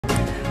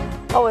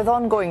Oh, with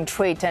ongoing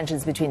trade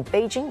tensions between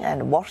Beijing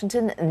and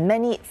Washington,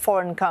 many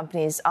foreign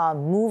companies are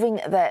moving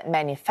their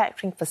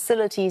manufacturing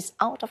facilities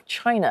out of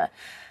China.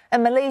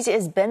 And Malaysia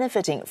is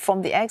benefiting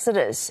from the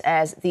exodus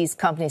as these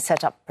companies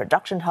set up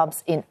production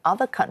hubs in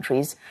other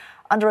countries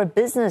under a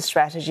business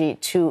strategy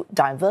to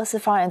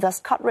diversify and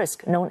thus cut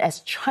risk, known as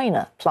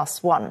China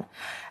Plus One.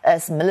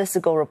 As Melissa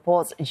Go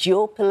reports,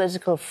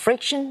 geopolitical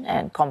friction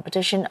and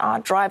competition are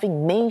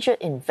driving major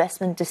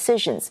investment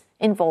decisions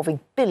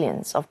involving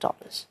billions of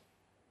dollars.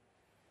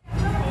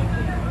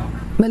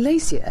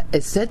 Malaysia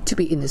is said to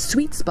be in a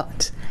sweet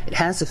spot. It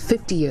has a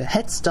 50-year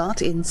head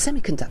start in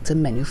semiconductor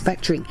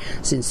manufacturing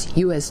since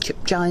US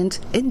chip giant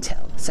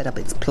Intel set up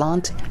its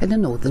plant in the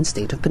northern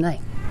state of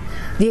Penang.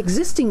 The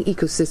existing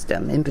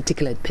ecosystem, in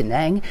particular at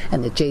Penang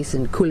and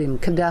adjacent Kulim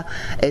Kedah,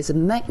 is a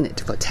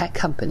magnet for tech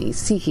companies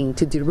seeking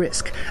to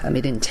de-risk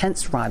amid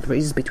intense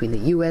rivalries between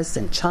the US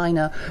and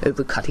China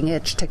over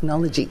cutting-edge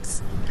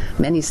technologies.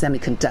 Many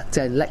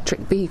semiconductor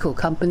electric vehicle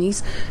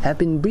companies have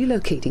been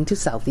relocating to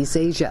Southeast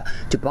Asia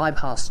to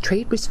bypass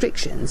trade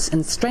restrictions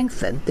and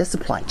strengthen their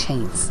supply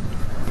chains.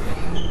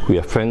 We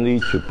are friendly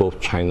to both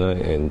China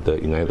and the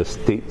United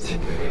States,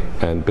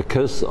 and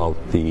because of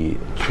the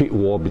trade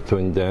war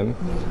between them,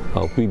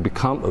 we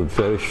become a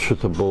very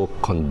suitable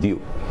conduit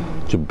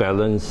to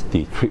balance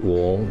the trade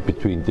war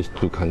between these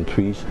two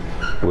countries,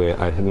 where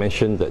I have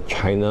mentioned that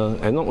China,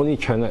 and not only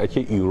China,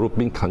 actually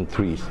European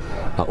countries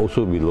are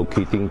also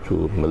relocating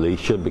to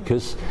Malaysia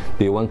because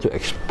they want to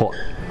export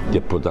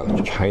their product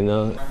to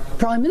China.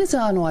 Prime Minister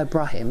Anwar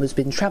Ibrahim, who's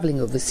been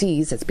travelling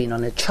overseas, has been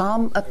on a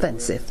charm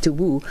offensive to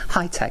woo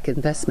high-tech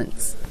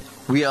investments.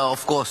 We are,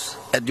 of course,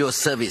 at your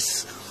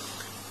service.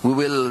 We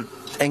will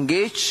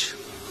engage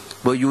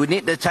where you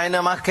need the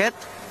China market,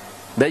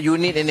 that you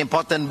need an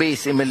important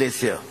base in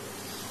Malaysia.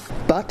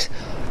 But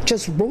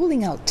just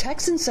rolling out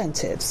tax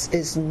incentives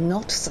is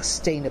not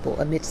sustainable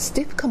amid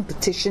stiff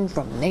competition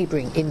from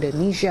neighbouring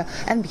Indonesia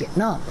and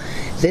Vietnam.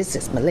 This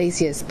as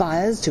Malaysia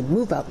aspires to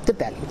move up the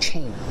value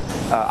chain.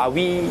 Are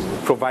we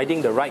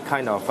providing the right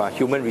kind of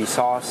human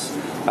resource?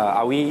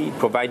 Are we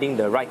providing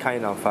the right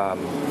kind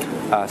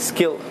of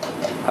skilled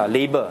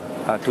labour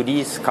to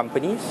these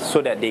companies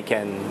so that they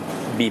can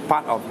be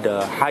part of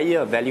the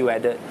higher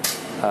value-added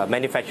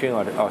manufacturing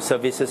or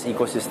services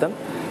ecosystem?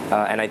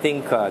 And I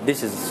think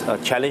this is a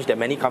challenge that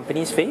many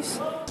companies face.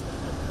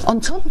 On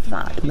top of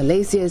that,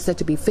 Malaysia is said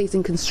to be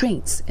facing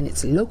constraints in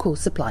its local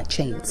supply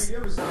chains.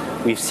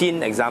 We've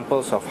seen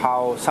examples of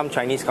how some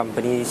Chinese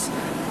companies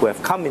who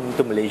have come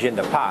into Malaysia in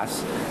the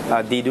past,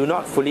 they do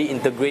not fully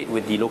integrate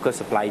with the local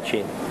supply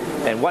chain.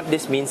 And what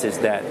this means is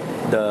that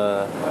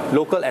the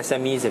local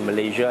SMEs in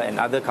Malaysia and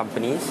other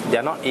companies, they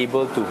are not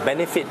able to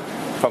benefit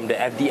from the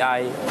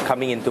FDI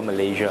coming into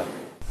Malaysia.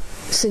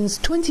 Since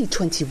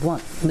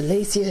 2021,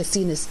 Malaysia has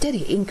seen a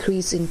steady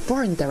increase in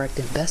foreign direct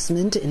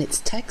investment in its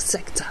tech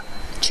sector.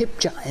 Chip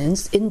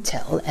giants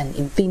Intel and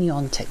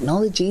Infineon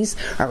Technologies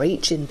are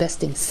each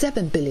investing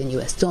 $7 billion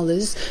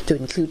to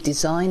include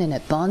design and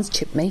advanced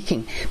chip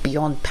making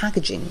beyond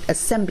packaging,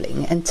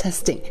 assembling and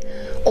testing.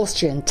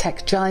 Austrian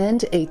tech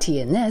giant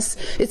AT&S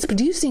is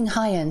producing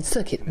high-end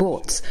circuit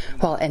boards,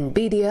 while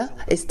Nvidia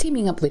is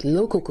teaming up with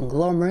local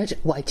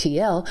conglomerate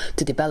YTL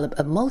to develop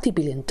a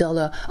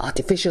multi-billion-dollar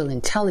artificial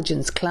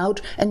intelligence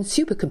cloud and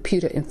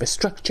supercomputer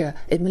infrastructure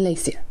in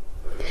Malaysia.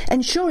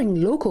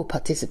 Ensuring local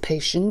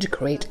participation to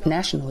create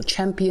national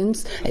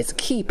champions is a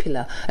key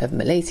pillar of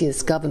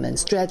Malaysia's government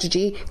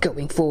strategy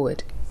going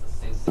forward.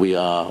 We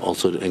are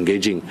also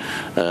engaging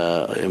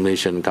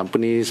Malaysian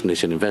companies,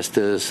 Malaysian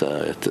investors,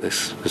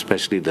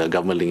 especially the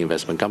government-linked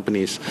investment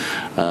companies,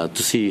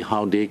 to see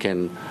how they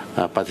can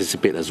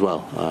participate as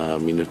well.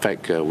 In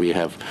fact, we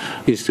have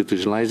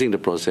institutionalizing the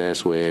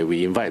process where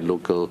we invite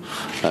local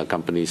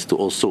companies to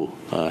also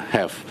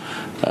have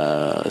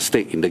a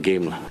stake in the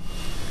game.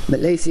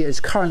 Malaysia is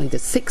currently the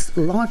sixth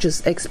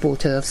largest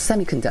exporter of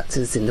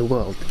semiconductors in the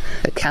world,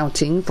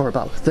 accounting for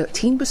about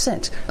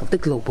 13% of the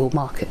global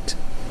market.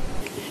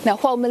 Now,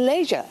 while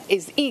Malaysia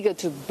is eager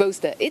to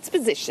bolster its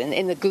position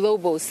in the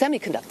global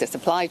semiconductor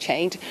supply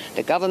chain,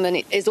 the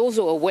government is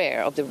also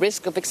aware of the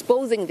risk of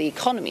exposing the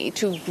economy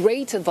to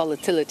greater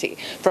volatility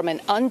from an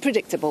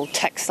unpredictable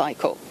tech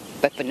cycle.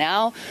 But for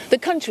now, the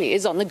country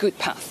is on the good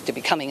path to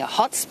becoming a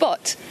hot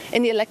spot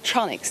in the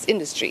electronics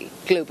industry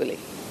globally.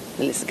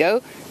 Melissa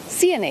Go,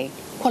 CNA,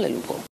 Kuala Lumpur.